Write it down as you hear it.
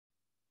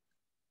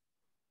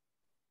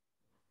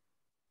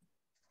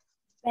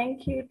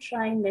Thank you,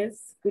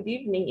 Trinus. Good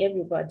evening,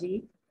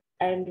 everybody,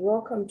 and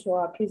welcome to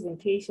our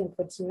presentation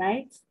for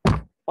tonight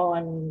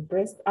on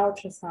breast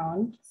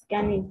ultrasound,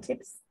 scanning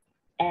tips,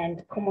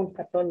 and common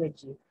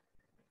pathology.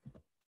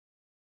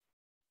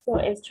 So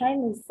as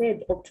Trinus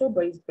said,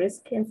 October is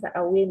Breast Cancer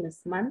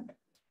Awareness Month.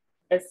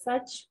 As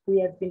such, we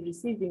have been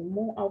receiving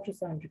more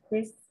ultrasound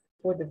requests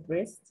for the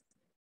breast,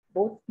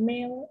 both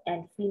male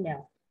and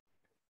female.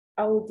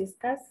 I will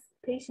discuss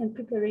patient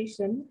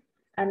preparation,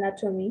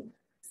 anatomy,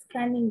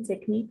 scanning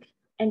technique,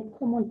 and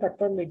common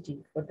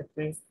pathology for the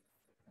breast.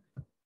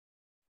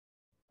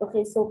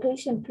 Okay, so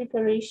patient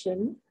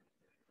preparation,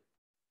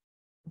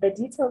 the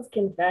details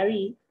can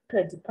vary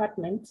per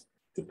department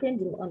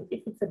depending on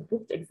if it's a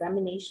booked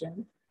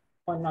examination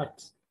or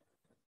not.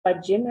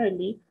 But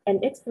generally,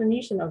 an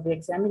explanation of the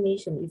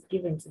examination is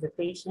given to the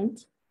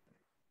patient.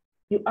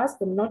 You ask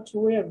them not to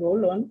wear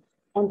roll-on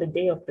the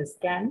day of the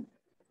scan,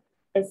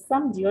 as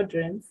some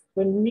deodorants,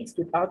 when mixed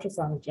with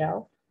ultrasound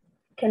gel,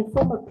 can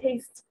form a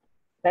paste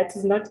that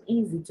is not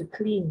easy to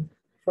clean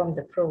from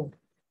the probe.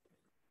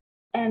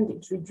 And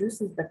it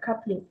reduces the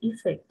coupling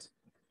effect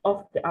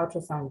of the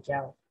ultrasound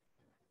gel.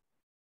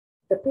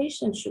 The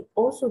patient should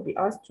also be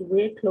asked to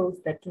wear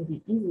clothes that can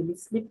be easily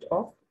slipped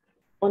off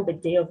on the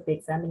day of the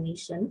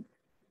examination,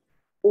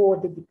 or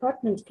the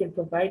department can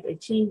provide a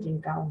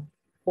changing gown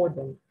for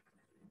them.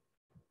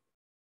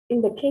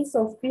 In the case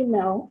of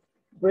female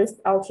breast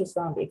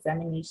ultrasound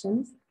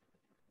examinations,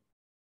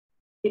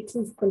 it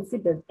is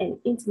considered an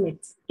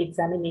intimate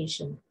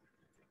examination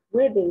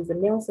where there is a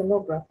male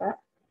sonographer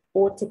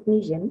or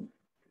technician.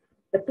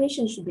 The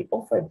patient should be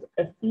offered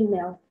a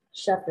female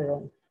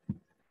chaperone.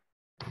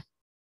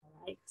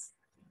 All right.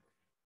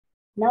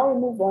 Now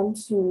we move on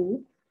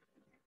to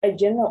a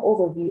general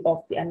overview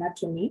of the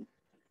anatomy.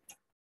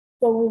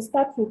 So we'll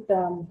start with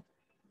the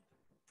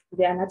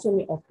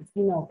anatomy of the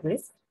female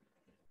breast.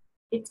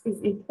 It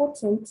is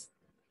important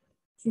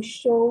to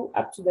show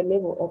up to the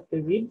level of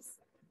the ribs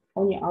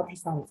on your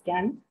ultrasound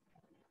scan.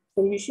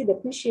 So you should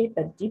appreciate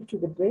that deep to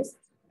the breast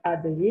are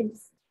the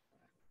ribs,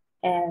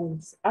 and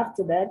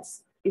after that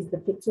is the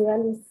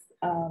pectoralis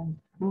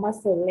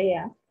muscle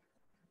layer.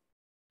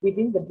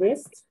 Within the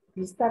breast,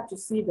 you start to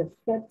see the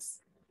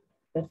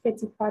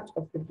fatty part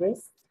of the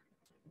breast,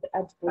 the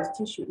adipose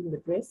tissue in the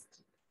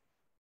breast,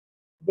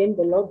 then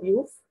the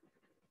lobules.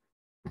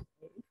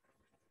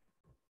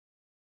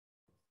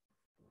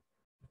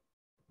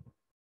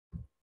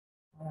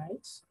 All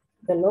right,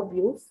 the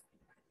lobules.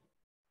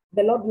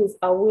 The lobules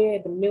are where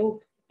the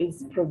milk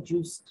is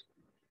produced,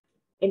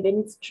 and then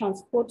it's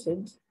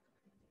transported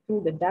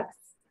through the ducts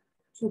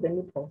to the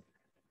nipple.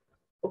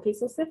 Okay,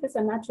 so surface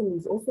anatomy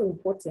is also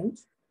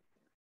important.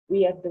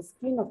 We have the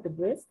skin of the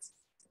breast,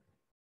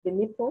 the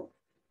nipple,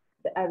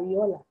 the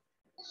areola.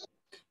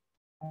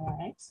 All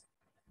right.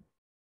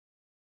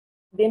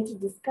 Then to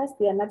discuss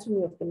the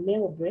anatomy of the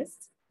male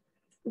breast,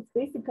 it's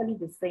basically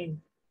the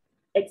same,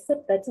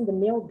 except that in the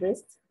male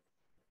breast,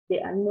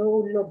 there are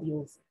no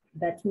lobules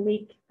that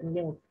make the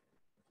milk,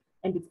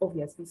 and it's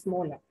obviously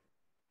smaller.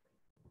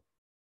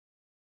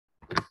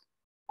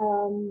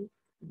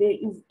 There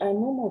is a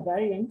normal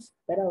variant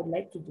that I would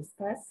like to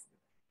discuss,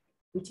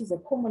 which is a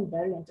common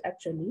variant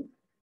actually.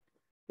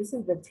 This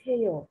is the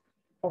tail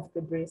of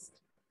the breast.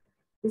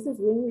 This is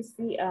when you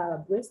see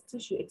breast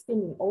tissue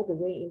extending all the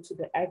way into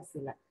the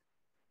axilla.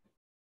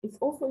 It's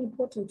also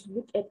important to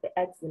look at the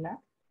axilla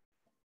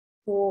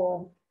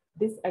for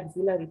this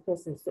axillary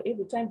process. So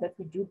every time that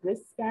we do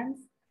breast scans,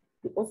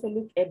 we also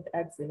look at the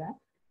axilla.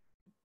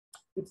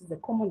 It is a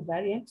common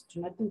variant.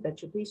 Do not think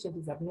that your patient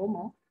is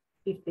abnormal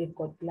if they've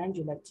got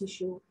glandular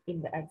tissue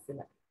in the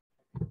axilla.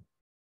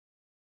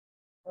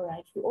 All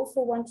right, we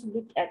also want to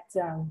look at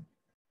the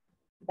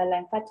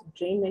lymphatic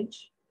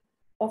drainage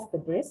of the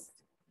breast.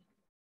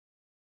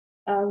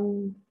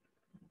 Lymph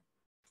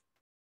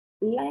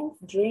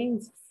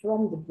drains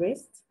from the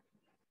breast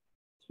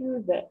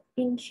through the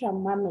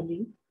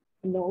intramammary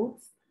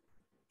nodes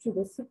to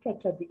the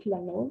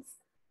supraclavicular nodes,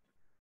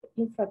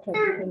 the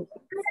infraclavicular nodes,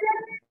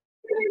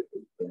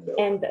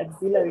 and the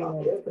axillary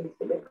nodes.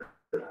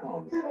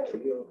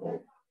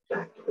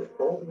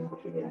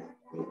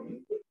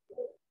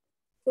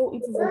 So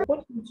it is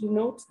important to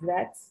note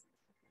that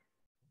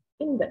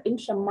in the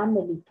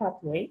intramammary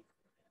pathway,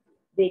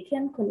 they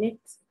can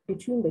connect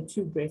between the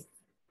two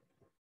breasts.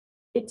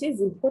 It is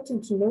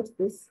important to note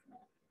this,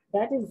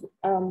 that is,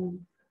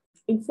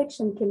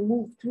 infection can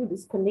move through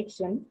this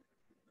connection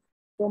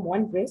from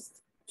one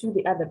breast to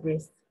the other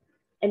breast,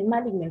 and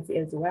malignancy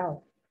as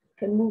well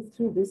can move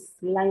through this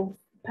lymph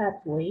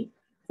pathway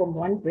from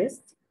one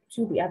breast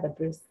to the other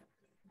breast.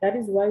 That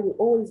is why we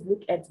always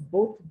look at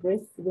both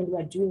breasts when we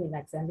are doing an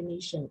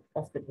examination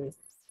of the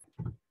breasts.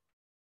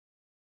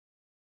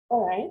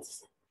 All right,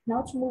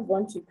 now to move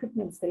on to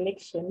equipment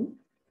selection.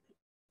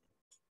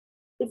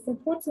 It's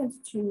important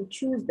to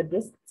choose the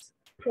breast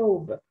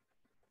probe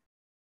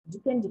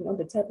depending on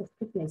the type of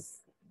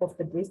thickness of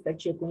the breast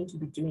that you're going to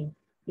be doing.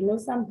 You know,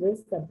 some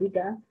breasts are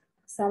bigger,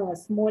 some are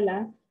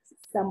smaller,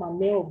 some are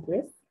male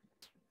breasts.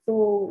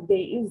 So there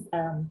is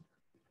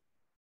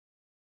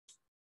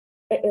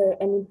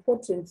an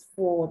importance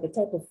for the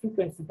type of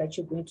frequency that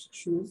you're going to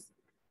choose.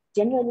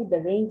 Generally, the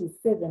range is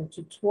 7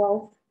 to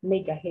 12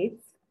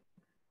 megahertz,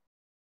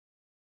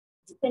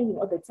 depending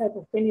on the type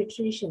of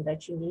penetration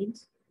that you need,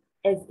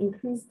 as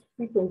increased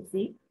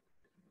frequency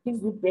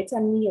gives you better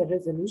near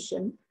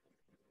resolution,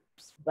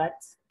 but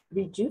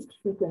reduced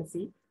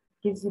frequency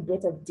gives you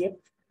better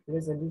depth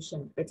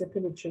resolution, better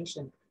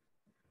penetration.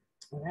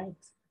 All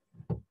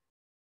right.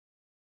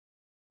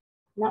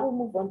 Now we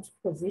move on to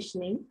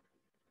positioning.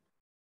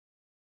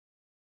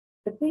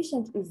 The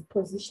patient is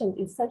positioned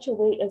in such a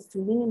way as to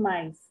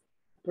minimize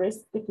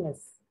breast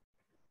thickness,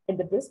 and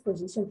the best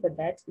position for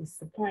that is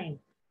supine,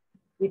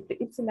 with the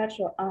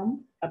ipsilateral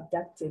arm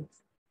abducted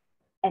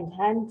and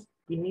hand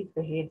beneath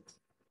the head.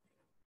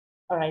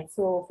 All right,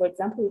 so for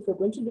example, if we're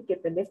going to look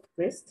at the left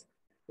breast,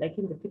 like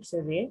in the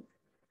picture there,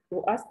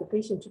 we'll ask the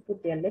patient to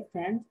put their left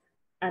hand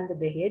under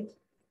the head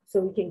so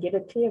we can get a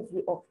clear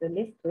view of the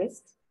left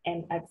breast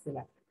and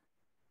axilla.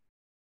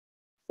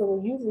 So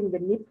we're using the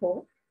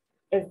nipple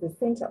as the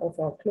center of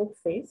our cloak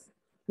face,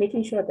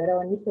 making sure that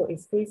our nipple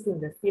is facing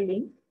the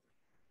ceiling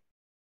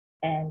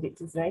and it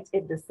is right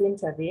at the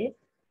center there.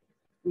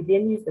 We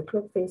then use the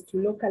cloak face to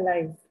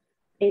localize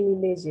any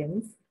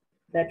lesions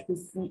that we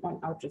see on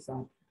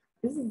ultrasound.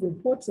 This is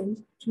important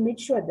to make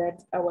sure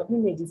that our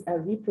images are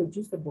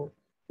reproducible.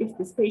 If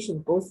this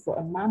patient goes for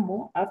a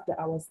mammo after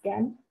our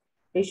scan,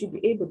 they should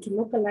be able to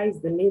localize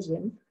the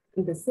lesion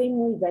in the same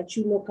way that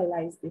you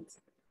localized it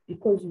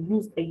because you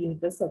used a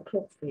universal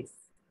cloak face.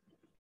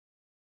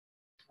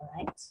 All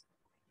right.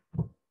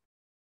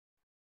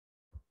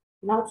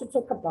 Now to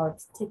talk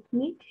about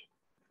technique.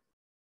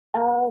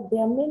 There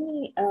are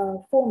many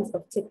forms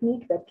of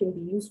technique that can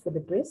be used for the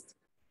breast.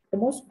 The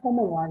most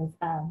common ones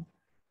are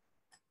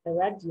the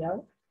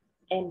radial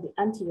and the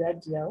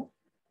anti-radial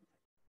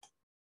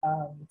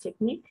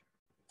technique.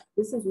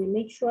 This is we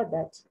make sure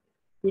that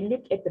we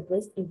look at the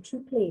breast in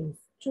two planes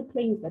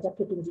that are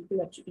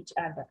perpendicular to each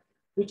other,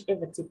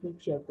 whichever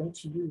technique you're going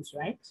to use,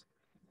 right?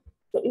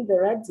 So in the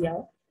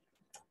radial,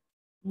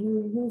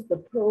 you use the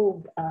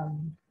probe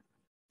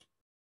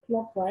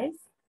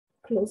clockwise,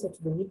 closer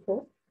to the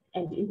nipple,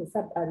 and in the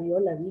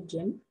subareolar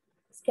region,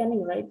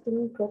 scanning right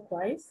through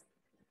clockwise.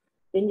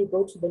 Then you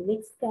go to the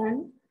next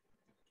scan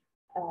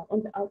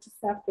on the outer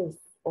surface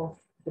of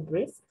the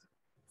breast,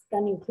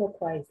 scanning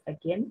clockwise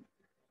again.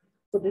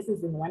 So this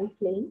is in one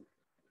plane.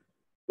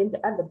 Then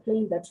the other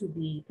plane that will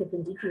be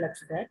perpendicular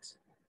to that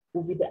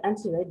will be the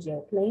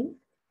anti-radial plane.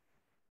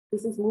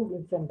 This is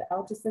moving from the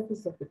outer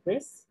surface of the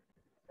breast,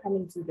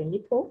 coming to the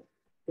nipple.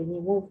 Then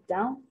you move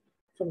down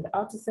from the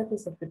outer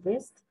surface of the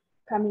breast,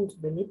 coming to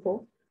the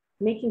nipple,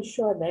 making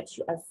sure that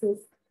you assess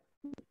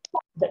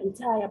the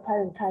entire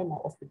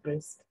parenchyma of the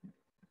breast.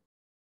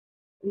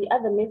 The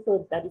other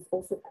method that is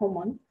also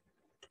common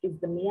is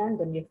the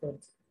meander method.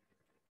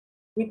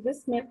 With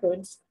this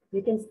method,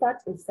 you can start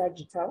in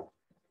sagittal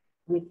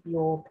with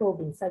your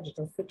probe in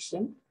sagittal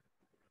section.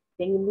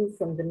 Then you move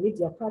from the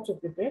medial part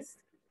of the breast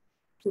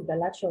to the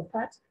lateral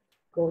part,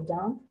 go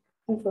down,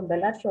 and from the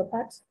lateral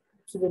part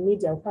to the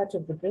medial part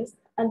of the breast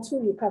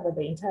until you cover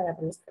the entire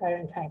breast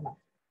parenchyma.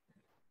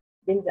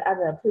 Then the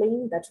other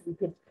plane that will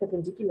be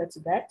perpendicular to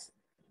that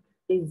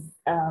is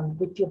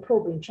with your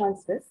probe in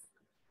transverse,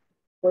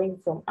 going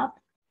from up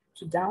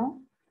to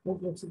down,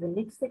 moving to the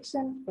next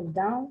section, from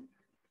down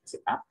to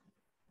up.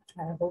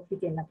 I hope you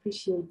can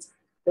appreciate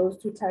those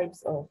two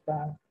types of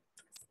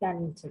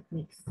scanning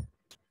techniques.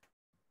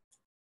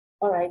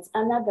 All right,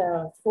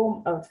 another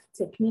form of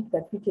technique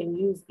that we can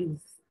use is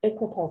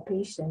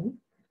echopalpation.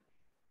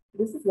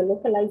 This is the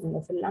localizing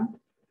of a lump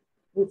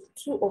with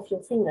two of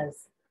your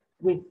fingers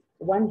with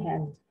one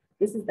hand.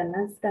 This is the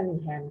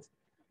non-scanning hand.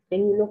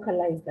 Then you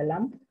localize the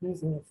lump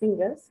using your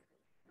fingers.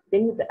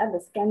 Then with the other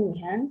scanning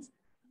hand,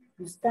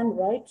 you stand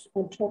right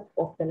on top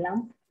of the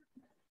lump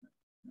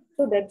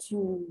so that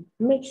you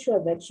make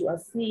sure that you are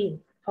seeing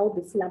how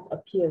this lump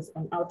appears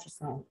on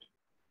ultrasound.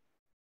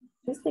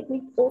 This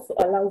technique also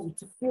allows you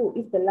to feel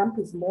if the lump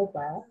is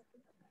mobile,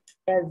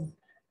 as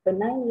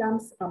benign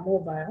lumps are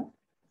mobile,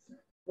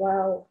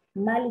 while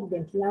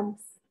malignant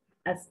lumps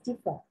are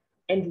stiffer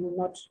and will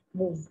not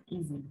move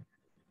easily.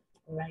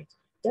 All right.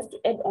 Just to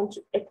add on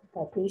to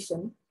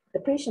echopalpation, the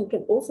patient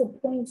can also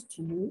point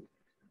to you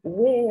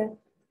where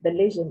the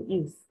lesion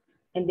is,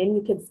 and then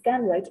you can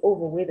scan right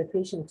over where the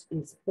patient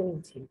is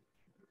pointing.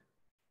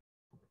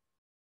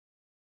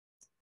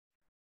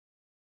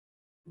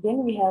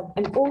 Then we have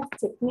an old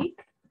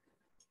technique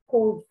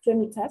called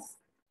fremitas.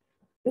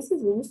 This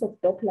is the use of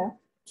Doppler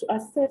to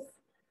assess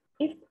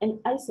if an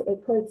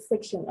isoechoic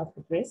section of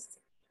the breast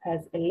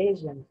has a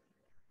lesion.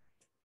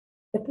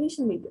 The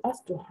patient may be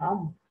asked to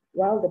hum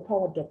while the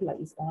power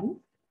Doppler is on.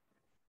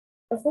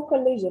 A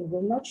focal lesion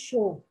will not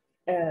show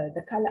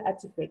the color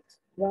artifact,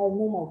 while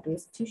normal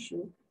breast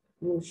tissue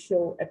will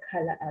show a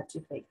color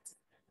artifact.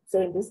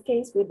 So in this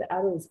case, where the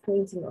arrow is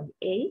pointing on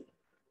A,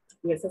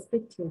 we are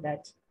suspecting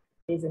that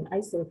there's an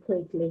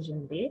isoechoic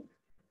lesion there.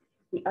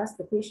 We ask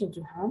the patient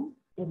to hum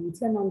and we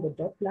turn on the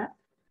Doppler,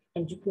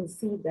 and you can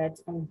see that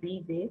on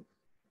B there,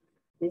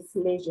 this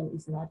lesion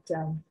is not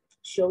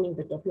showing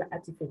the Doppler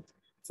artifact.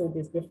 So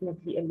there's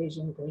definitely a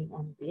lesion going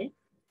on there.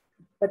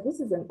 But this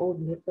is an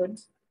old method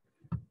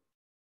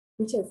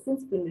which has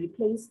since been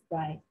replaced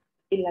by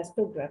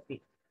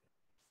elastography.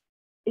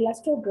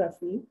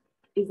 Elastography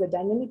is a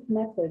dynamic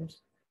method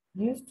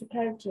used to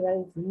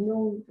characterize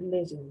known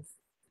lesions.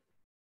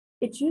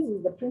 It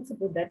uses the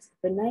principle that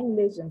benign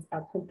lesions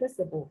are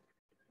compressible,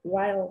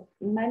 while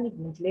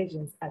malignant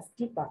lesions are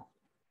stiffer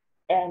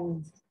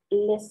and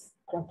less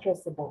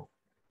compressible.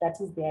 That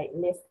is, they are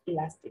less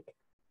elastic.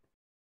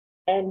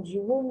 And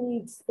you will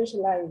need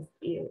specialized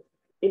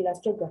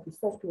elastography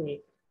software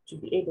to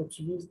be able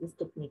to use this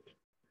technique.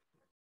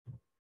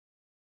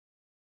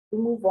 We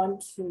move on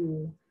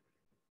to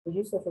the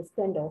use of a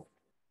standoff.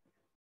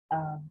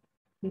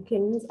 You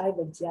can use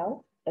either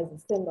gel as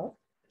a standoff,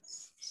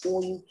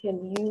 or you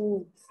can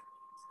use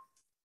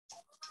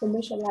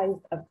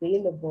commercialized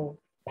available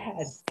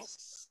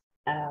pads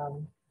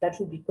that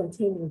will be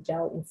containing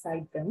gel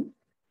inside them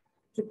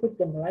to put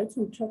them right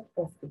on top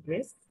of the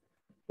breast.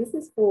 This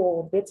is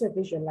for better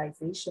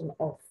visualization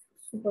of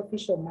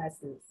superficial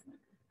masses.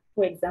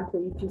 For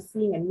example, if you're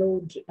seeing a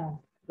node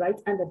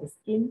right under the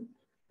skin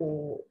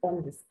or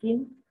on the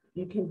skin,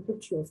 you can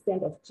put your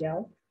standoff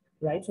gel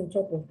right on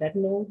top of that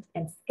node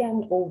and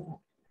scan over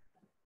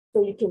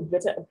so you can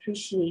better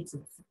appreciate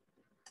it.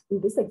 In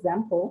this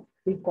example,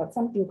 we've got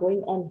something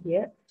going on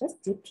here,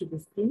 just deep to the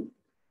skin.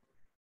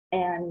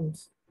 And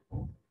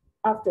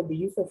after the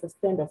use of a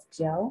standoff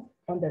gel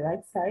on the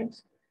right side,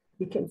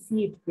 we can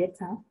see it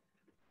better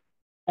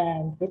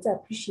and better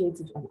appreciate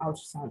it on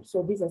ultrasound.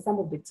 So these are some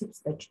of the tips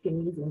that you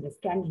can use when you're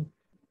scanning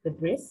the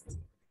breast,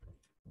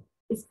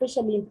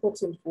 especially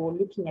important for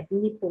looking at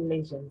nipple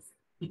lesions,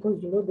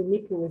 because you know the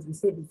nipple, as we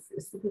said, is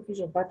a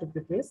superficial part of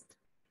the breast.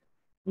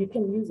 You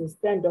can use a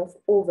standoff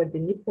over the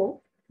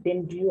nipple,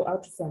 then do your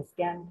ultrasound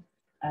scan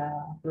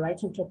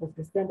right on top of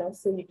the standoff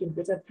so you can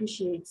better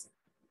appreciate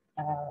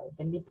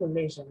the nipple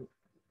lesion.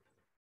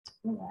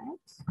 All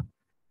right.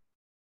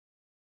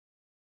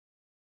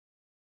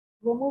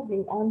 We're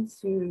moving on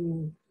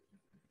to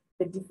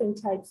the different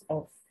types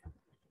of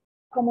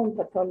common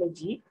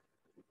pathology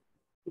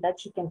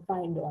that you can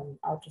find on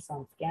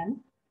ultrasound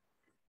scan.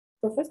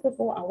 So first of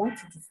all, I want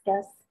to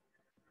discuss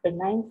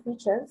benign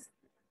features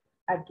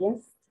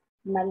against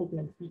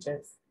malignant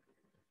features.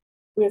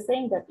 We are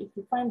saying that if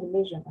you find a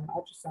lesion on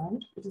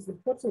ultrasound, it is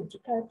important to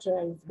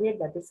characterize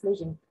whether this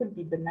lesion could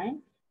be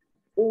benign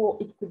or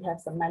it could have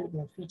some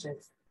malignant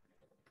features.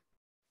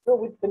 So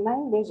with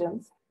benign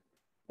lesions,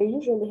 they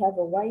usually have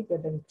a wider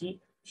than deep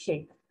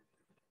shape.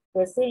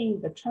 We're saying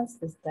the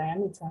transverse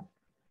diameter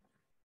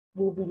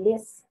will be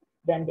less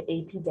than the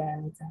AP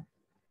diameter.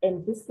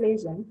 And this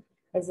lesion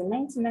has a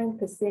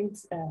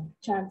 99%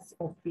 chance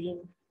of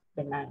being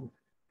benign.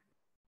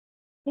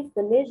 If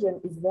the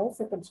lesion is well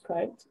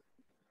circumscribed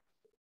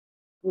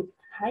with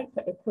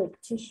hyperechoic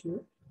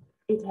tissue,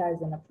 it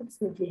has an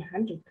approximately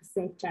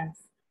 100% chance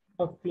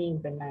of being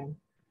benign.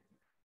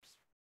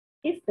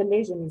 If the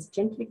lesion is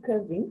gently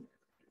curving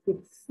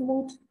with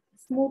smooth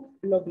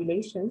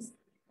lobulations,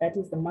 that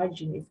is, the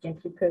margin is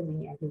gently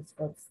curving and it's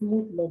got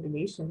smooth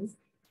lobulations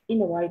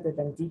in a wider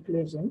than deep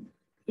lesion,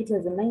 it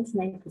has a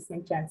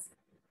 99% chance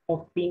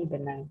of being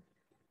benign.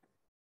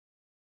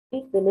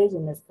 If the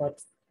lesion has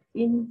got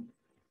thin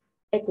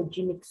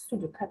echogenic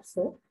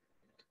pseudocapsule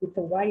with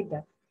a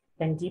wider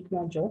than deep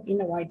nodule,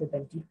 in a wider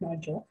than deep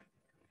nodule,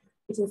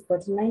 it has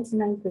got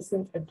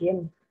 99%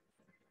 again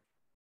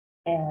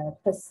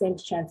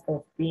percent chance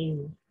of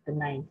being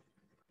benign.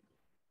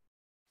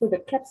 So the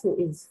capsule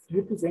is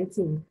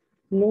representing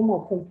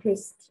normal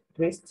compressed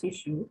breast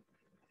tissue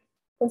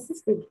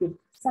consistent with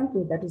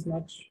something that is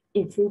not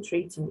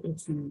infiltrating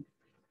into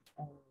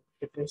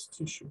the breast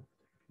tissue.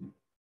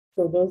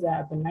 So those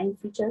are benign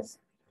features.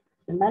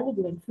 The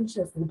malignant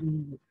features will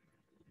be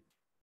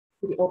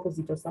the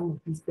opposite of some of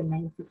these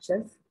benign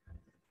features.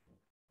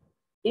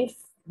 If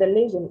the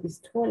lesion is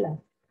taller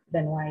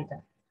than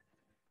wider,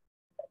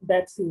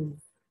 that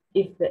is,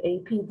 if the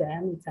AP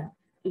diameter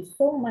is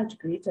so much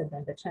greater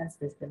than the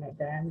transverse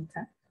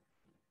diameter,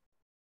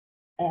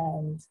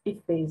 and if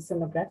there is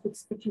sonographic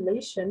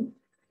speculation,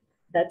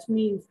 that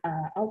means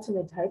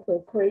alternate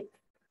hyperechoic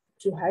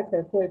to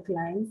hyperechoic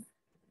lines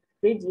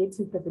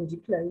radiating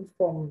perpendicularly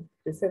from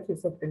the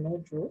surface of the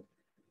nodule.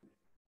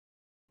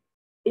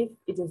 If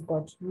it has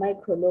got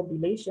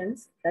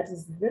microlobulations, that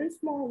is very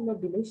small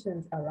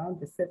lobulations around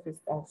the surface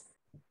of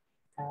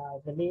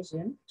the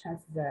lesion,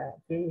 chances are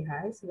very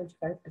high,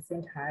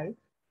 75% high,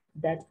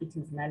 that it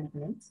is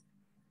malignant.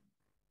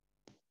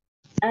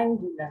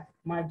 Angular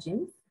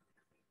margins,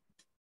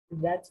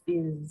 that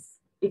is,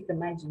 if the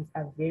margins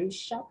are very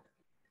sharp,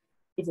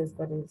 it has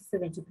got a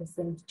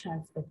 70%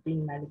 chance of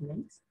being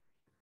malignant.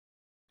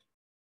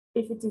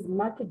 If it is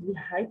markedly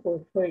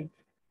hypoechoic,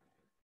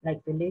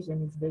 like the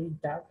lesion is very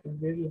dark and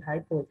very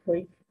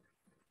hypoechoic,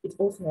 it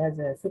also has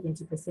a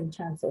 70%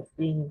 chance of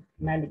being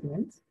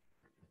malignant.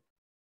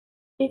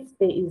 If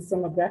there is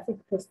sonographic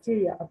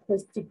posterior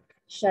acoustic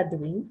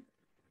shadowing,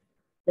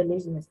 the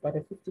lesion has got a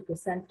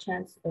 50%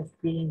 chance of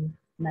being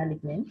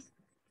malignant.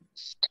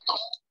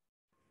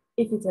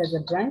 If it has a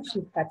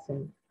branching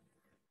pattern,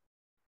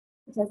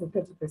 it has a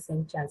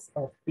 30% chance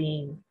of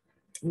being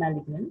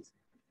malignant.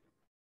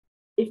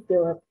 If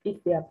there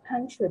are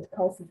punctured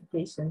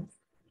calcifications,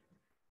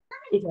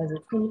 it has a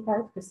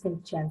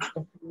 25% chance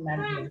of being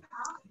malignant.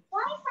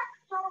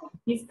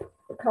 These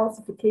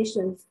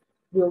calcifications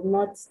will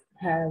not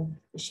have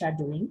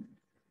shadowing.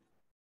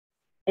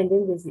 And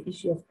then there's the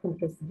issue of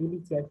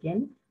compressibility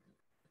again.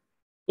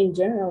 In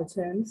general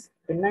terms,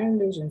 benign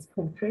lesions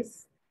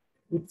compress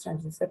with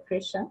transducer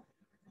pressure,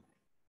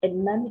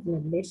 and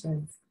malignant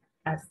lesions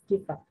are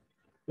stiffer,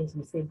 as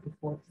we said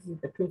before. This is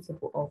the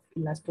principle of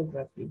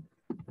elastography.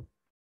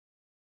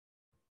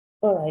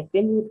 All right,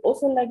 then we'd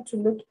also like to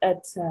look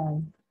at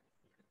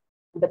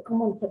the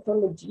common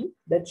pathology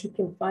that you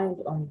can find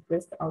on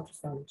breast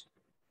ultrasound.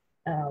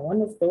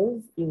 One of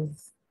those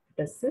is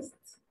the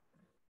cysts.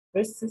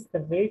 Breast cysts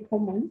are very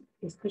common,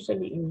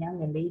 especially in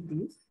younger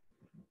ladies.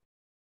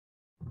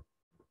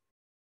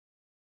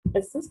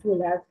 A cyst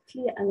will have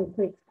clear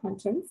anechoic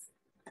contents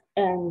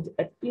and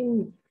a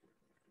thin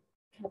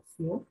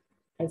capsule,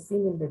 as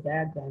seen in the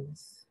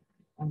diagrams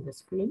on the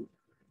screen.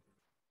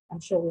 I'm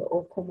sure we're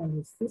all common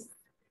with cysts.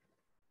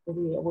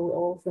 We're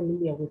all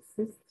familiar with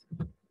cysts.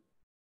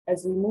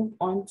 As we move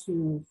on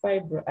to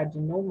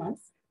fibroadenomas,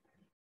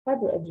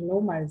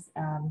 fibroadenomas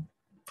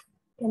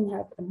can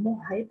have a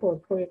more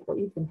hypoechoic or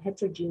even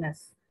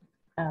heterogeneous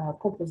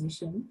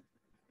composition.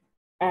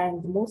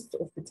 And most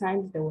of the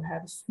times they will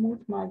have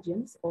smooth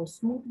margins or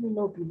smoothly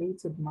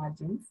lobulated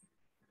margins.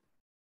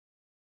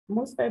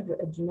 Most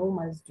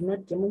fibroadenomas do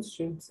not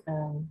demonstrate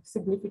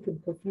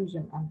significant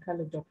perfusion on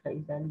color Doppler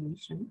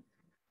evaluation.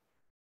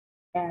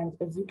 And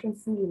as you can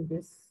see in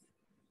this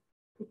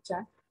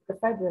picture, the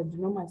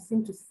fibroadenomas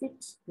seem to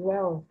sit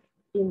well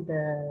in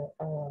the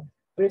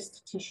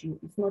breast tissue.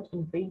 It's not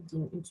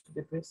invading into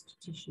the breast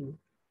tissue.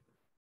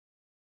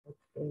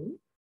 Okay.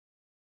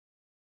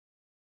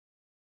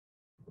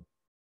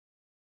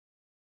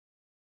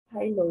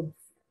 Hyaloid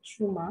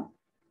tumor,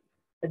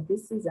 but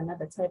this is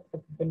another type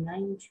of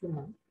benign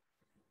tumor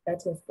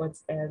that has got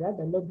a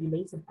rather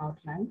lobulated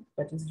outline,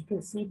 but as you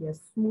can see, there are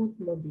smooth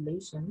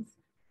lobulations.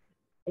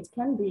 It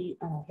can be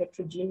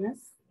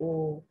heterogeneous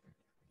or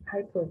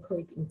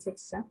hypoechoic in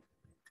texture.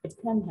 It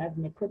can have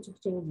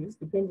necrotic changes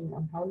depending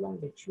on how long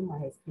the tumor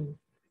has been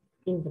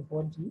in the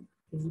body.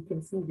 As you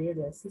can see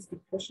there are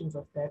cystic portions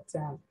of that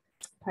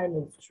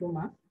hyaloid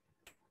tumor.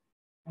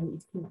 And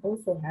it can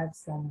also have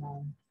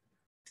some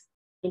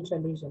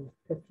intralesion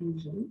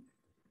perfusion.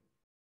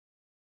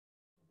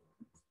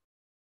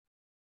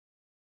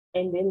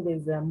 And then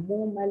there's a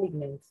more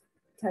malignant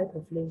type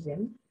of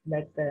lesion,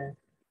 like the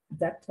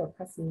ductal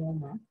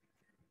carcinoma.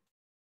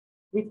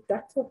 With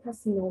ductal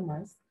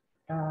carcinomas,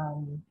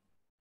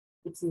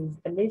 it is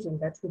a lesion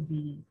that will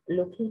be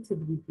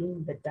located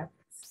within the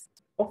ducts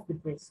of the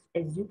breast.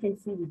 As you can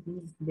see with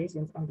these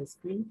lesions on the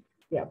screen,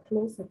 they are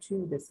closer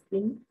to the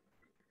skin.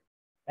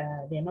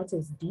 They're not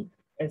as deep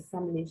as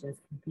some lesions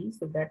could be.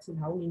 So that is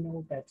how we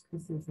know that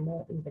this is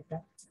more in the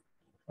duct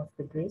of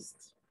the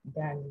breast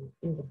than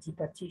in the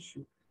deeper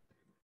tissue.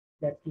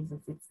 That gives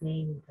us its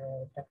name,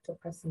 the ductal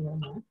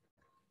carcinoma.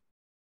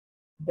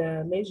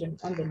 The lesion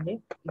on the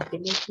left is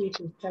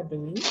demonstrating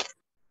shadowing,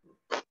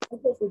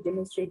 also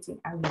demonstrating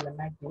angular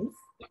margins.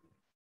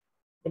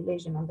 The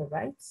lesion on the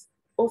right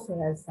also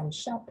has some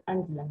sharp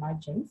angular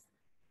margins,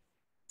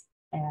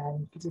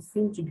 and it is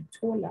seen to be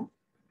taller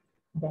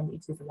than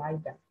it is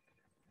wider.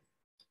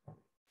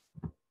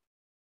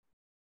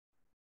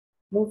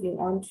 Moving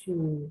on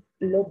to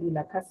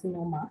lobular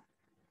carcinoma.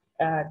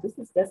 This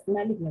is just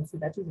malignancy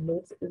that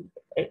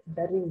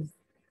is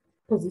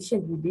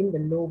positioned within the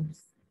lobes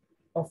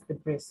of the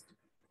breast.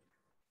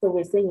 So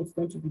we're saying it's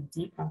going to be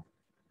deeper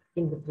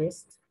in the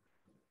breast,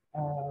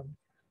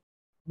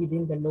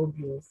 within the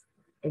lobules.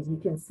 As you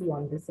can see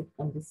on this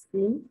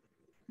screen,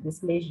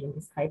 this lesion,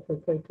 this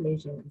hypoechoic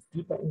lesion, is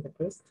deeper in the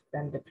breast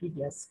than the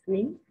previous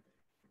screen.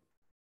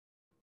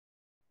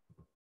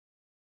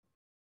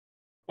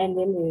 And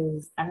then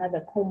there's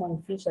another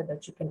common feature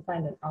that you can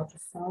find on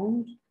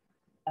ultrasound,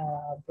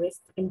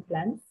 breast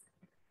implants.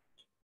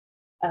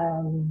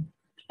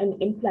 An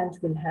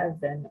implant will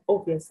have an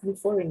obviously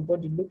foreign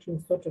body looking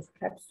sort of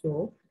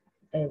capsule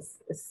as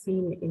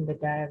seen in the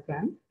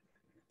diagram.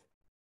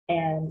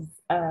 And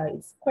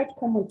it's quite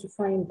common to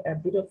find a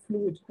bit of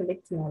fluid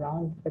collecting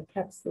around the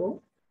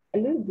capsule. A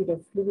little bit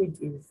of fluid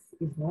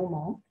is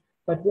normal,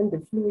 but when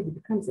the fluid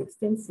becomes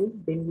extensive,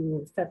 then we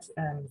will start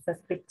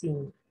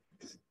suspecting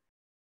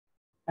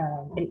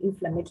an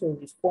inflammatory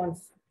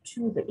response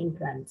to the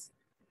implant.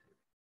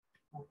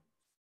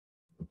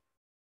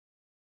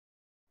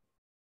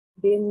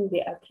 Then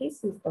there are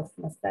cases of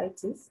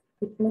mastitis.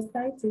 With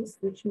mastitis,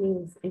 which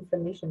means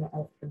inflammation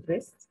of the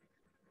breast,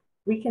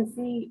 we can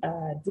see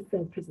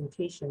different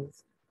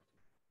presentations.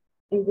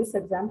 In this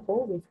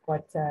example, we've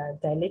got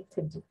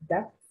dilated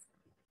ducts,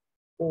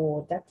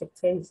 or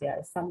ductectasia,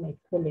 as some may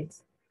call it.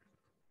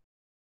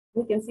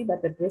 We can see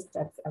that the breast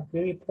ducts are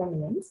very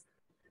prominent.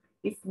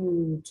 If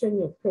you turn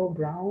your probe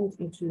round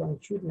into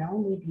longitudinal,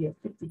 maybe you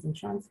flipped it in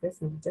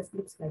transverse and it just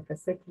looks like a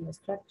circular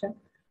structure.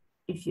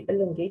 If you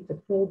elongate the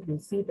probe, you'll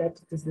see that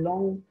it is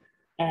long.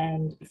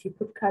 And if you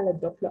put color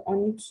Doppler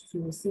on it,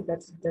 you will see that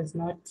it does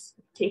not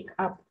take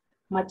up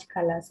much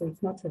color. So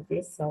it's not a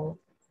vessel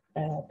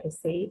per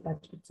se, but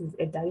it is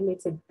a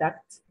dilated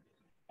duct.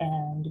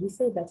 And we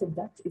say that a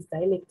duct is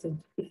dilated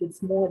if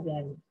it's more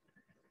than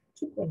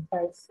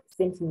 2.5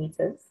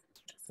 centimeters,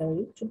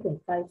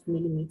 2.5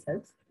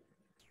 millimeters.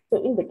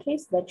 So in the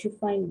case that you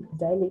find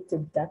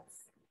dilated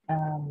ducts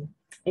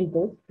in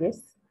both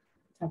breasts,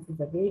 chances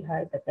are very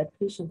high that that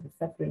patient is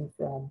suffering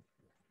from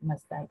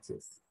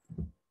mastitis.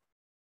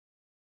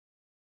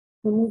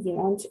 We're moving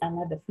on to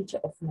another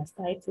feature of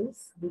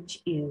mastitis,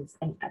 which is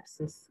an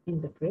abscess in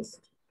the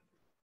breast.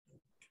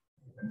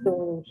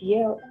 So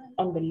here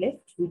on the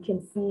left, we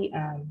can see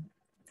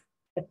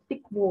a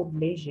thick-walled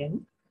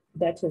lesion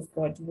that has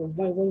got,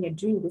 when you're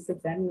doing this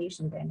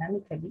examination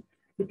dynamically,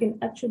 you can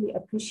actually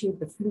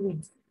appreciate the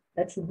fluid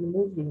that should be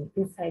moving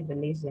inside the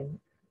lesion.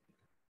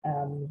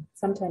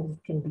 Sometimes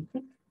it can be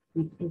thick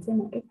with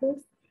internal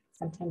echoes,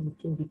 sometimes it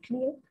can be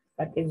clear,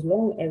 but as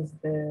long as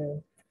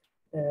the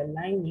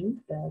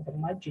lining, the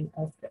margin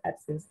of the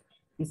abscess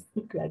is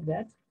thick like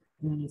that,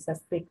 we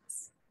suspect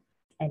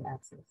an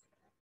abscess.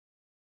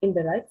 In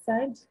the right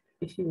side,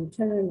 if you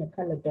turn on your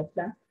color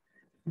Doppler,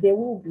 there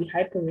will be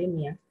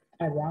hyperemia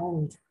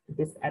around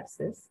this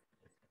abscess.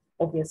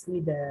 Obviously,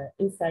 the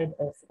inside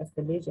of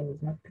the lesion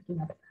is not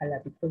picking up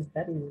color because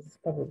that is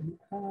probably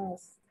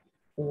pus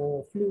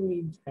or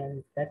fluid,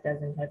 and that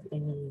doesn't have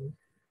any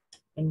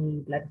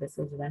blood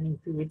vessels running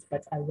through it.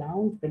 But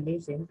around the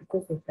lesion,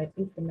 because of that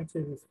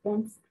inflammatory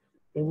response,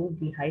 there will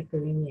be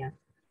hyperemia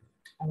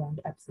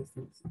around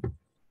abscesses.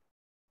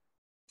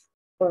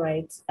 All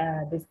right,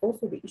 there's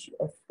also the issue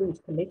of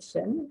fluid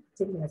collection,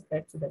 taking us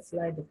back to the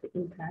slide of the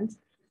implant,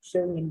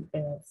 showing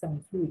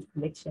some fluid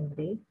collection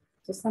there.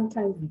 So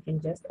sometimes we can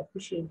just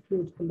appreciate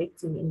fluid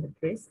collecting in the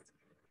breast,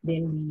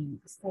 then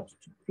we start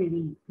to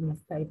query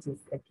mastitis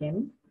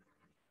again.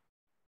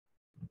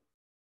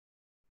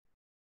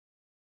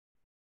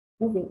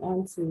 Moving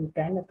on to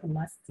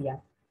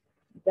gynecomastia.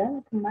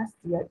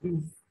 Gynecomastia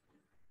is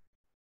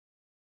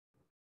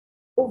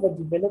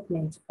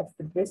overdevelopment of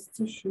the breast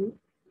tissue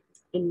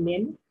in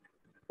men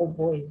or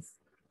boys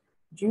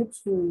due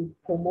to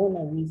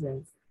hormonal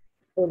reasons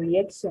or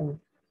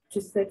reaction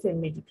to certain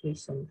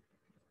medication.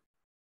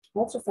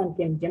 Ultrasound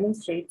can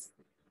demonstrate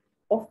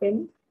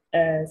often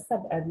a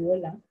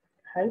subareolar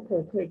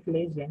hypoechoic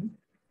lesion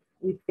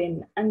with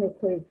an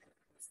anechoic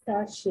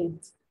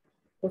star-shaped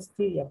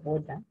posterior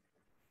border,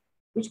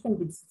 which can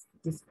be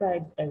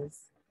described as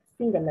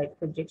finger-like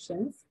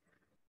projections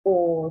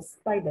or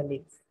spider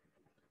legs,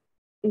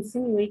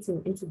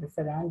 insinuating into the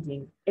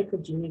surrounding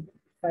echogenic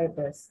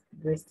fibrous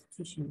breast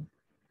tissue.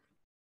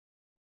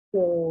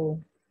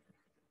 So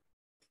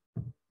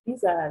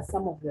these are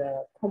some of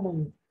the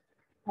common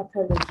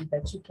pathology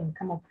that you can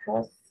come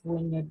across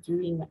when you're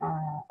doing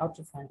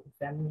ultrasound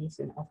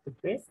examination of the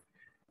breast.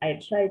 I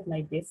tried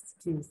my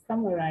best to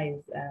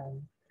summarize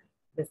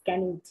the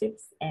scanning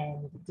tips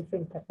and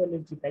different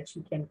pathology that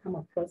you can come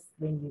across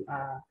when you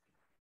are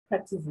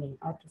practicing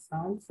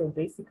ultrasound. So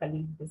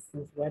basically, this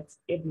is what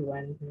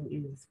everyone who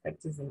is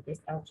practicing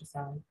breast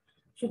ultrasound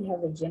should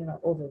have a general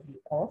overview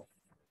of.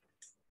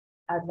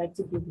 I'd like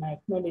to give my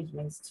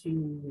acknowledgements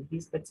to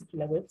these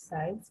particular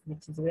websites,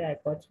 which is where I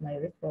got my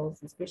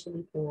referrals,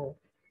 especially for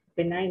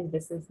benign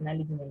versus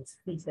malignant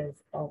features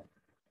of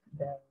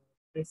the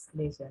breast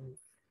lesions.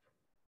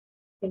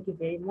 Thank you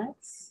very much.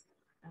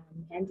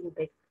 I'm handing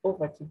back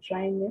over to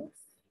Dryness.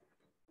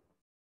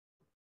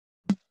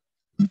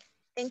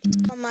 Thank you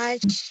so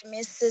much,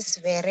 Mrs.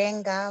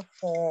 Verenga,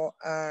 for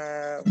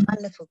a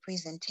wonderful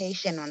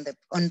presentation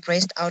on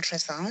breast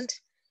ultrasound.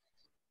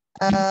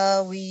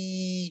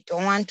 We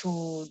don't want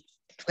to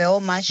dwell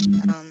much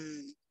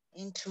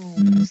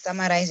into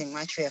summarizing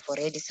much we have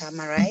already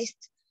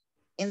summarized.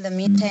 In the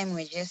meantime,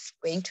 we're just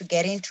going to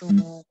get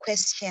into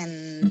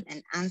question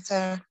and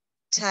answer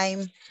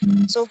time.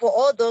 So for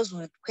all those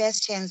with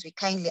questions, we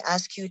kindly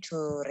ask you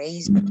to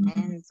raise your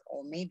hands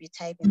or maybe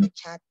type in the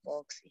chat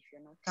box if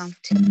you're not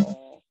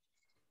comfortable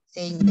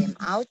saying them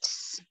out,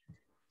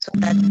 so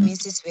that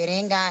Mrs.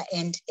 Verenga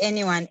and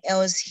anyone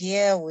else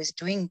here who is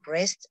doing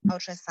breast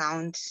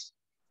ultrasound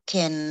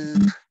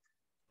can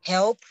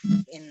help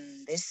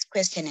in this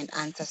question and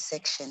answer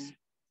section.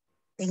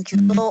 Thank you.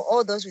 So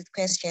all those with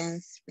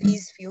questions,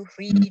 please feel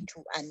free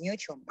to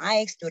unmute your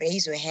mics, to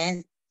raise your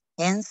hands.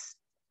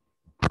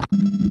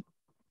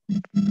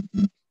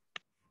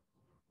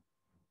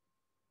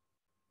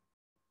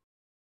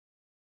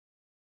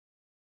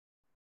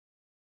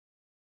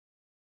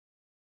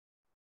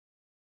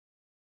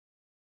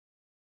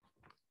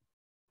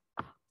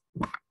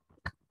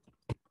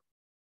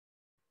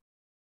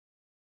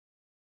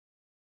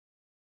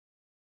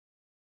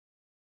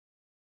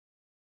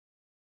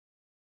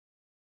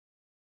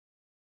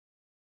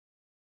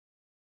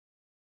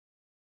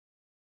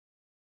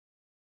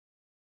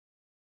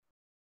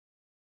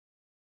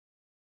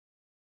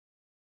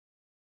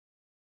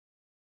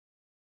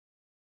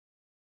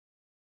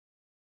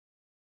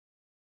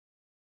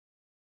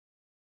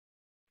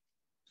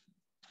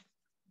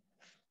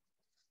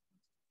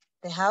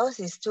 The house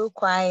is too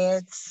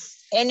quiet.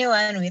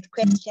 Anyone with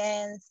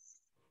questions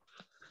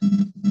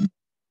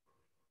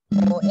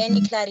or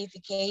any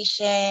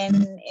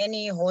clarification,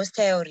 any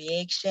hostile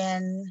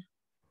reaction,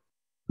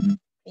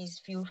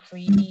 please feel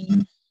free.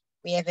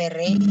 We have a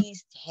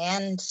raised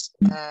hand.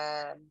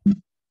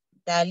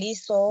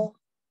 Daliso,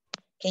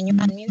 can you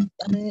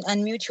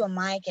unmute your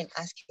mic and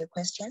ask your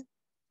question?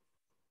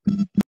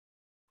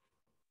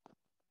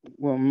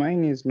 Well,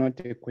 mine is not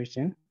a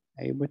question.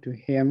 Are you able to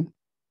hear me?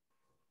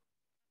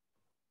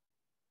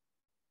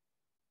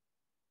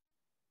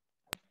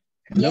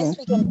 Hello? Yes,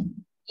 we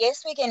can.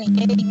 Yes, we can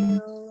hear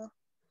you.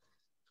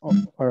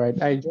 Oh, all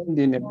right. I joined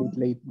in a bit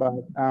late, but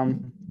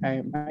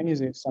mine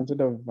is some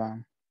sort of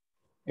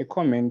a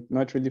comment,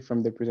 not really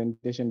from the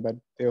presentation, but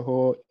the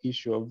whole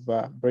issue of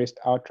breast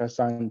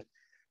ultrasound.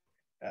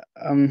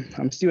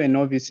 I'm still a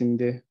novice in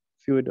the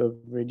field of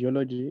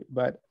radiology,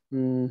 but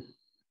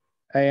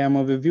I am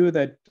of the view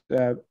that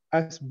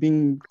us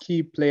being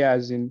key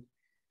players in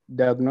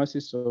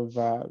diagnosis of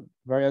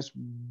various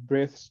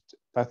breast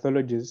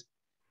pathologies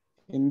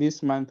in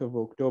this month of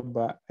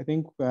October, I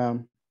think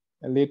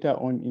later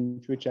on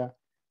in future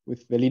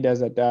with the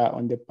leaders that are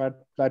on the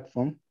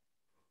platform,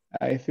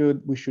 I feel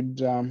we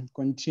should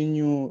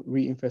continue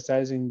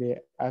re-emphasizing the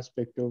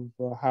aspect of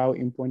how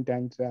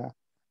important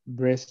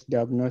breast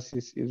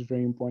diagnosis is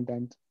very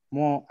important,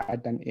 more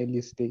at an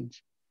early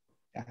stage.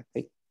 Yeah,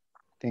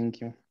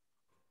 thank you.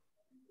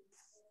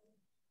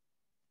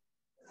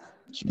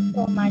 Thank you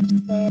so much,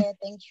 sir.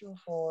 Thank you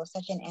for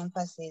such an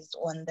emphasis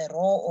on the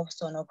role of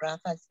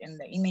sonographers in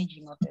the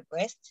imaging of the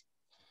breast,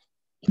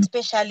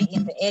 especially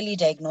in the early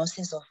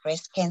diagnosis of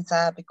breast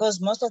cancer, because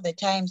most of the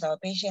times our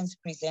patients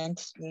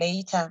present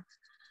later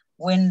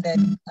when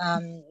the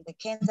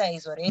cancer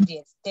is already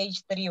at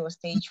stage 3 or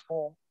stage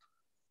 4.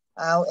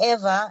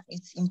 However,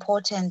 it's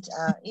important,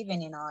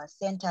 even in our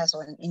centers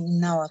or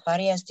in our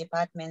various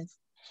departments,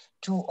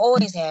 to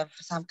always have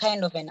some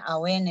kind of an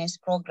awareness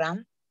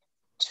program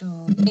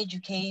to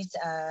educate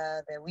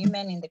the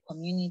women in the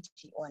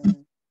community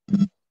on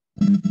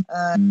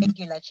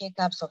regular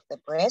checkups of the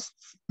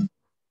breasts.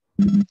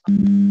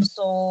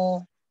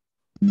 So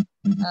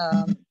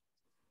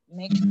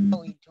make sure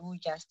we do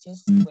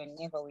justice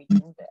whenever we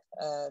do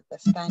the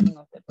scanning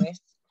of the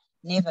breasts,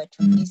 never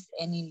to miss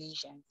any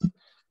lesions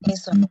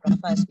as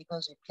sonographers,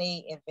 because we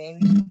play a very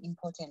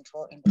important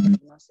role in the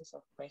diagnosis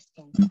of breast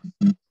cancer.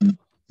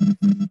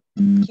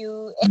 Thank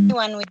you.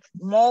 Anyone with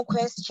more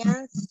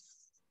questions?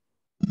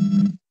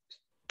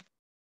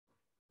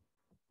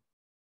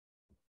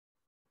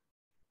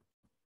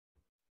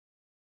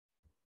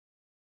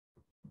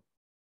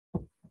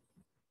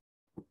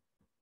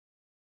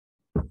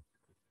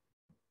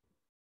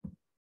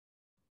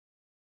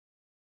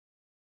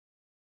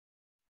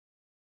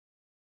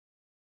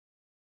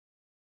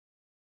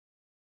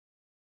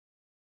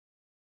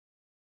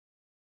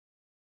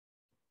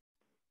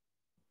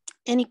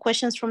 Any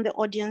questions from the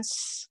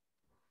audience?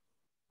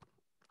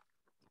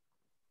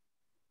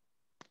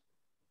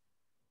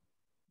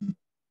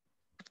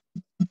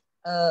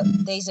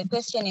 There's a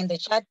question in the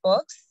chat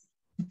box.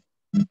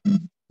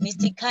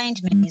 Mr.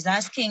 Kindman is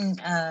asking,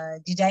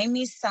 did I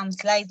miss some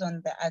slides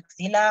on the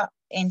axilla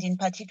and in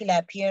particular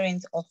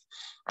appearance of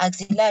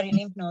axillary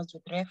lymph nodes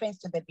with reference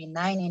to the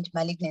benign and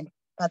malignant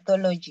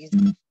pathologies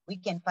we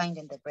can find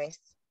in the breast?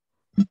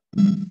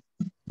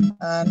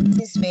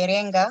 Mrs.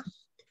 Verenga.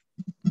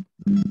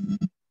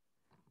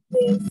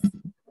 Yes,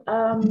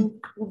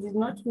 we did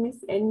not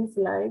miss any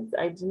slides.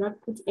 I did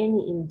not put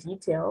any in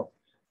detail,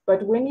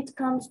 but when it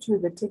comes to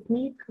the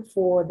technique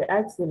for the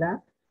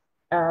axilla,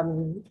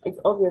 it's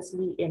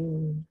obviously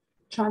in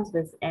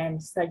transverse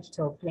and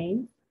sagittal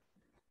plane,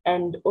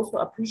 and also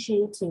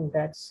appreciating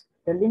that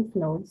the lymph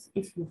nodes,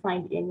 if you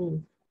find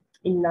any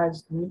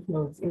enlarged lymph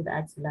nodes in the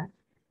axilla,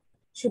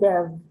 should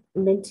have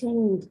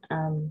maintained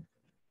a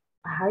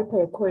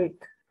hyperechoic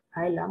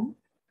hilum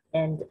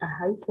and a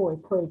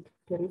hypoechoic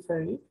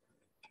periphery,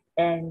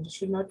 and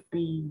should not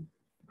be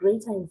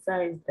greater in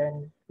size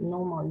than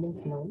normal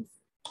lymph nodes.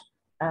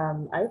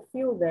 I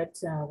feel that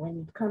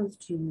when it comes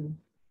to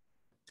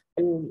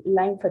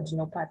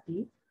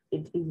lymphadenopathy,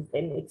 it is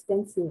an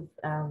extensive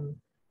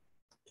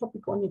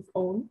topic on its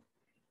own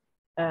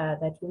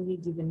that we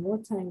need even more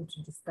time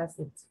to discuss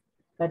it.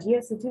 But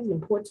yes, it is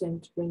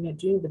important when you're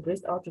doing the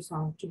breast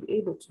ultrasound to be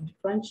able to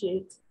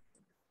differentiate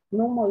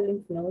normal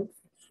lymph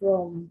nodes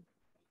from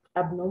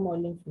abnormal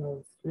lymph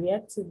nodes,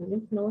 reactive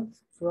lymph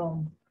nodes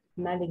from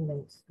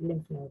malignant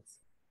lymph nodes.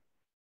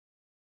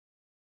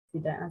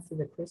 Did I answer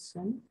the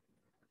question?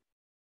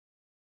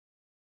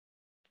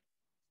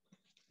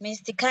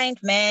 Mr.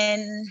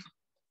 Kindman,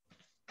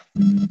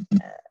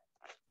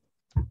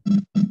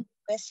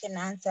 question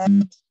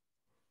answered.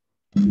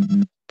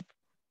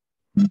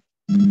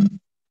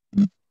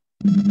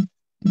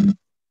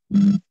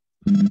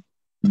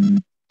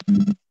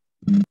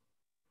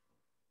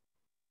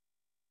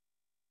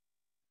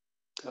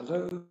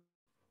 Hello.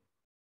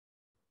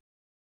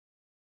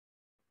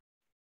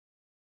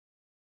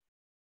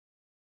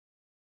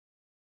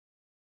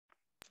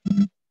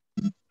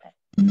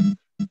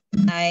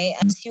 I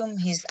assume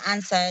he's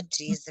answered,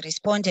 he's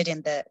responded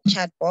in the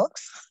chat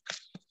box.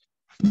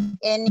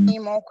 Any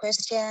more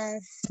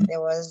questions?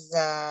 There was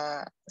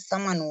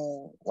someone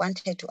who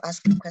wanted to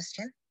ask a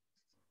question.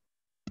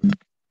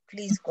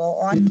 Please go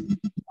on.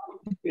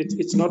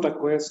 It's not a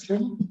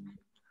question.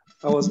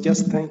 I was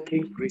just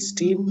thanking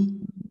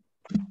Pristine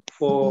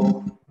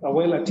for a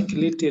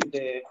well-articulated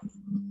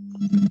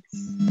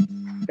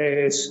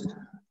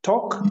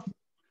talk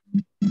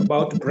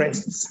about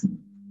breasts.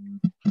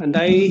 And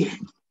I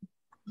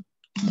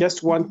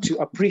just want to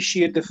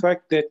appreciate the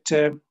fact that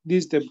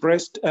this is the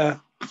breast,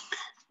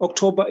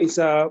 October is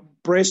a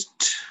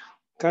breast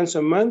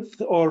cancer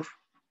month or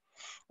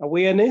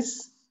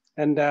awareness.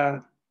 And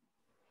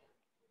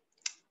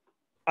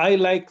I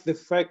like the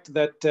fact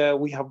that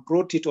we have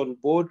brought it on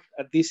board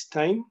at this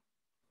time.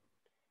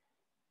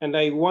 And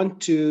I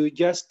want to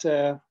just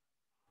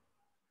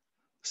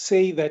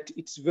say that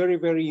it's very,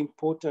 very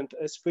important,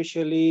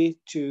 especially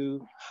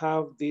to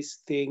have this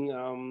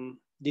thing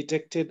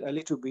detected a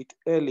little bit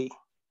early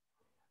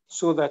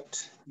so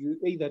that you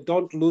either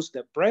don't lose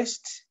the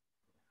breast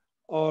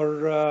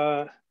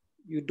or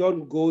you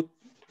don't go,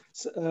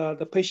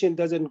 the patient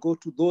doesn't go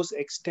to those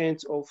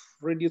extents of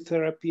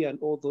radiotherapy and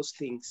all those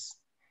things.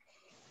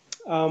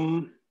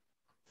 I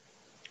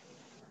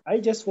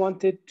just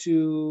wanted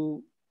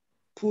to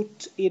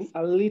put in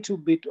a little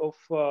bit of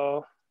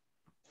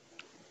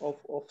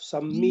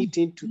some meat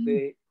into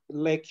the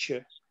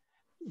lecture.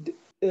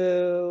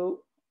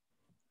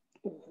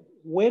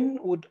 When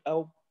would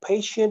a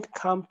patient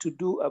come to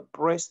do a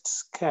breast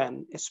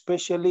scan,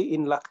 especially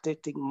in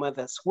lactating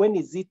mothers? When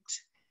is it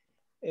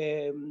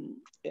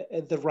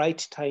at the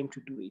right time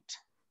to do it?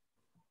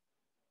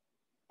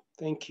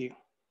 Thank you.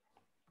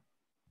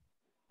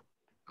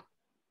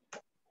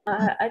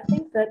 I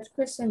think that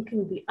question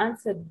can be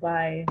answered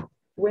by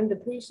when the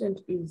patient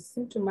is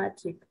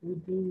symptomatic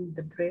within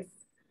the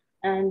breast,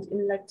 and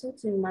in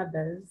lactating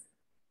mothers,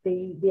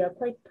 they are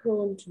quite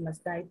prone to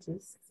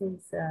mastitis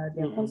since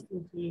they're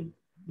constantly,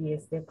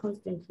 they're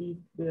constantly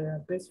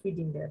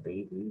breastfeeding their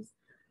babies,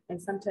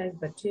 and sometimes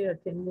bacteria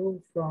can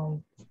move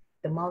from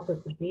the mouth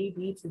of the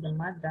baby to the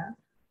mother,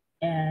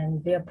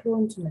 and they are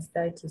prone to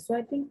mastitis. So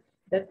I think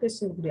that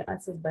question could be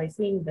answered by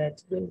saying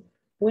that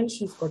when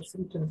she's got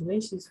symptoms, when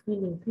she's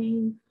feeling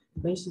pain,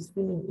 when she's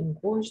feeling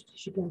engorged,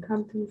 she can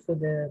come through for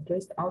the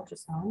breast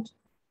ultrasound.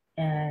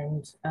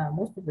 And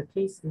most of the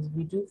cases,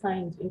 we do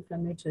find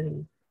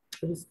inflammatory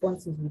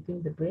responses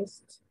within the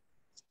breast.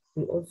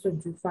 We also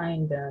do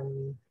find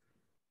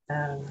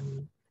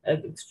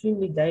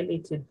extremely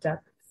dilated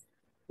ducts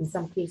in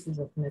some cases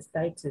of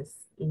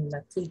mastitis in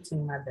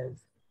lactating mothers.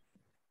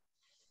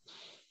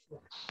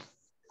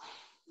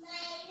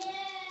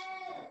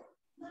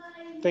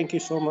 Thank you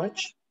so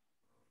much.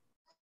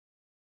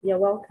 You're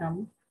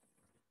welcome.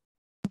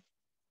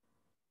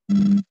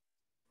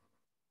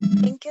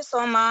 Thank you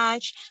so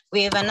much.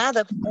 We have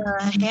another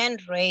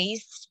hand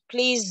raised.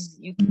 Please,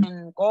 you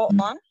can go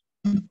on.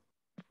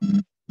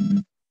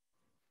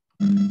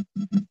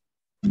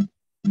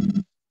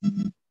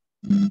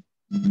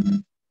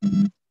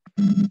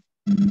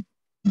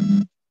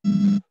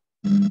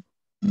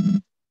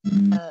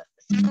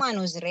 Someone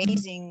who's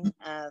raising,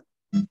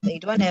 they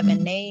don't have a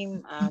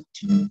name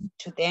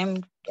to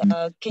them.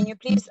 Can you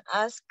please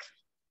ask?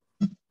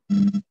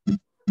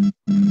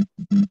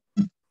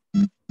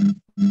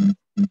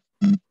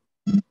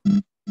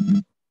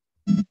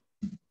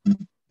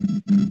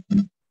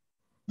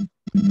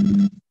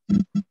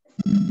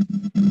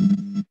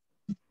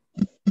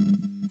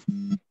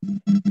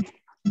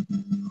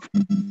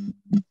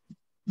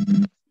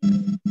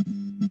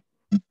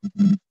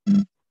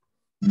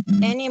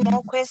 Any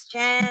more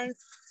questions,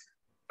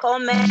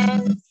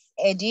 comments,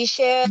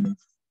 additions?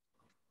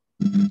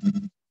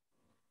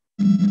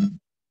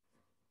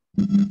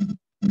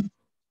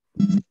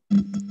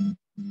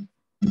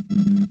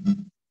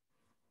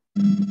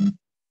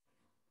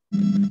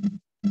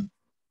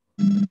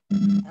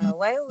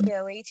 While we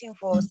are waiting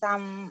for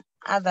some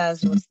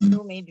others who are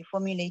still maybe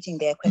formulating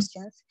their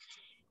questions,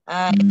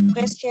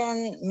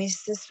 question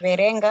Mrs.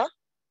 Verenga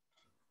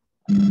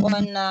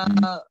on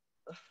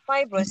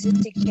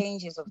fibrocystic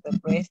changes of the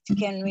breast.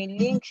 Can we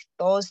link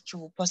those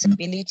to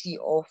possibility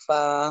of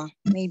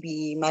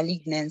maybe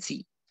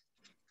malignancy?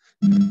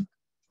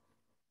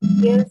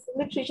 Yes,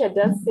 literature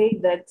does say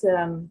that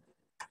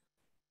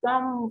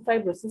some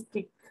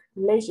fibrocystic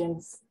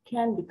lesions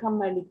can become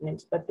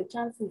malignant, but the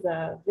chances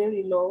are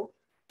very low.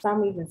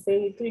 Some even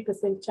say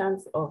 3%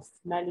 chance of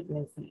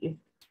malignancy if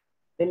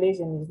the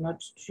lesion is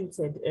not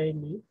treated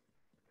early.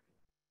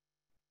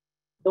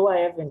 Though I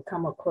haven't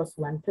come across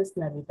one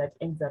personally that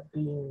ends up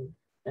being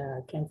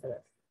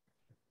cancerous.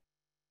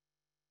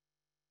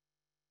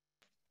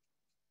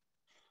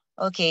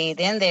 Okay,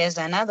 then there's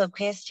another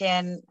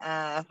question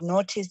I've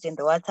noticed in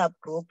the WhatsApp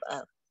group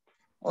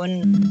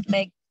on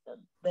like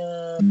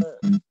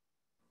the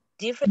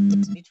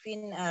difference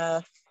between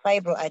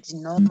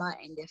fibroadenoma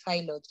and the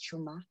thyroid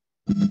tumor.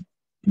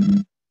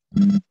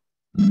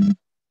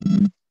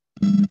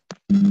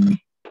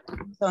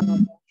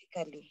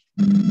 Sonographically.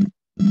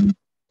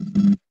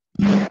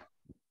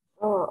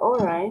 All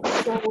right,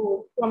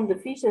 so from the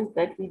features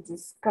that we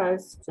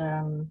discussed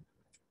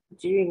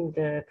during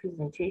the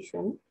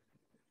presentation,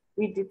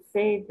 we did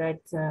say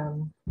that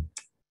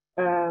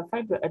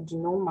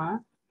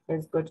fibroadenoma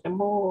has got a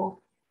more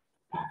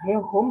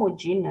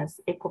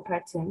homogeneous echo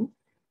pattern,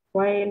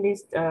 while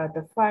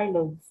the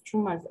phyllodes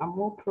tumors are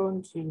more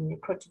prone to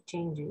necrotic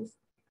changes.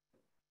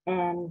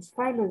 And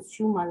phyllodes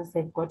tumors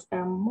have got a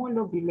more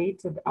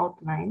lobulated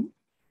outline.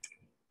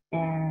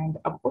 And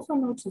I've also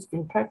noticed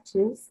in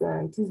practice,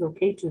 it is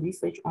okay to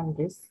research on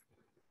this,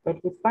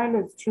 but with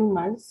phyllodes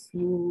tumors,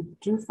 you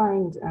do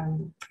find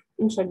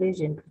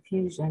intralesion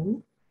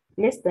perfusion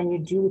less than you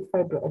do with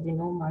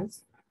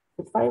fibroadenomas.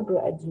 With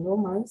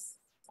fibroadenomas,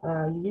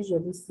 you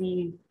usually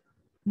see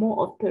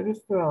more of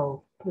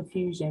peripheral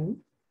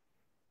perfusion.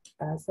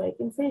 So I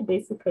can say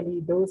basically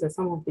those are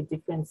some of the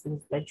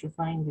differences that you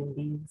find in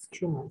these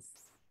tumors.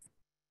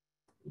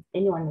 If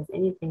anyone has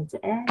anything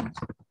to add?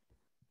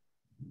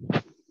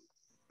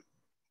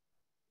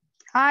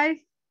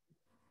 Hi.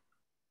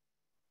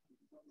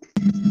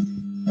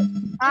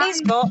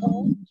 Please go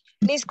on.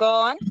 Please go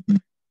on.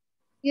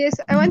 Yes,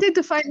 I wanted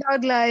to find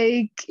out,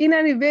 like, in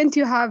an event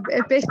you have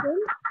a patient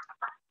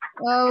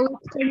with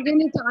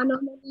congenital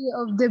anomaly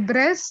of the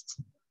breast,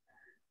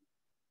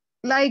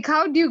 like,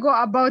 how do you go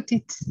about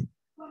it?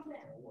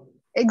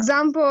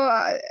 Example,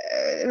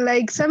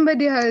 like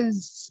somebody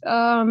has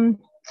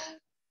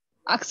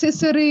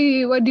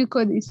accessory, what do you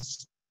call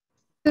this?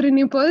 Accessory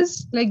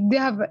nipples, like they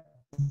have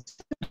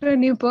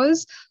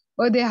nipples,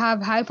 or they have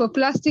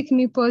hypoplastic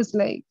nipples,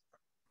 like,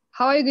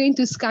 how are you going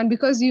to scan?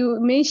 Because you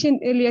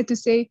mentioned earlier to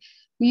say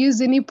we use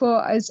the nipple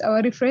as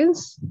our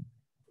reference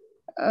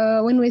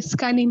when we're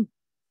scanning.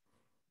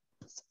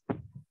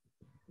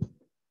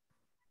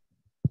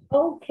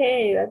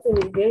 Okay, that's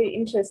a very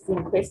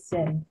interesting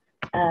question.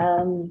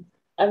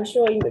 I'm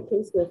sure in the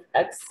case of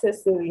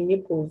accessory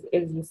nipples,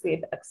 as you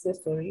said,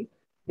 accessory,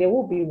 there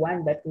will be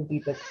one that will be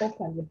the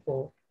proper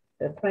nipple,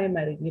 the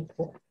primary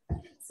nipple.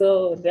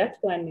 So that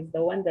one is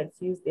the one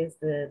that's used as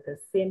the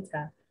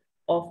center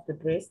of the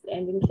breast.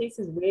 And in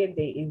cases where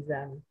there is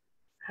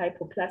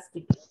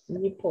hypoplastic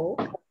nipple,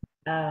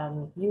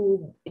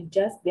 you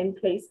just then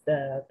place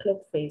the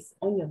clock face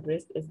on your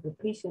breast as the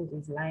patient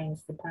is lying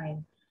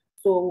supine.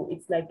 So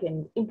it's like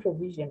an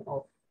improvisation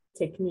of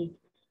technique,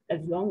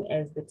 as long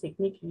as the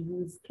technique you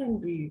use can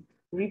be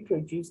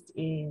reproduced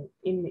in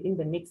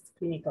the next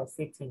clinical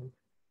setting.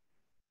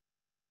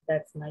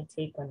 That's my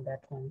take on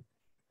that one.